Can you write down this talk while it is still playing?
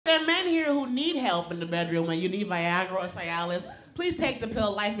need help in the bedroom and you need Viagra or Cialis, please take the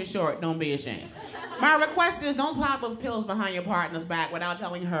pill. Life is short. Don't be ashamed. My request is don't pop those pills behind your partner's back without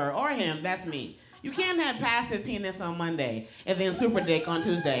telling her or him. That's me. You can't have passive penis on Monday and then super dick on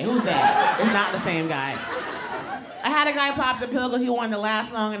Tuesday. Who's that? It's not the same guy. I had a guy pop the pill because he wanted to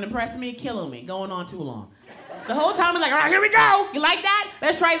last long and impress me, killing me, going on too long. The whole time he's like, all right, here we go. You like that?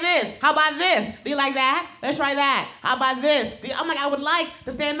 Let's try this. How about this? Do you like that? Let's try that. How about this? I'm like, I would like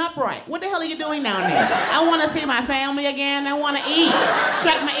to stand upright. What the hell are you doing down there? I want to see my family again. I want to eat.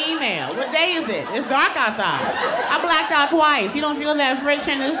 Check my email. What day is it? It's dark outside. I blacked out twice. You don't feel that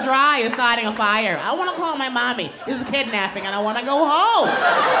friction? It's dry. It's starting a fire. I want to call my mommy. This is kidnapping and I want to go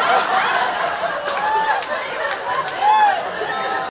home.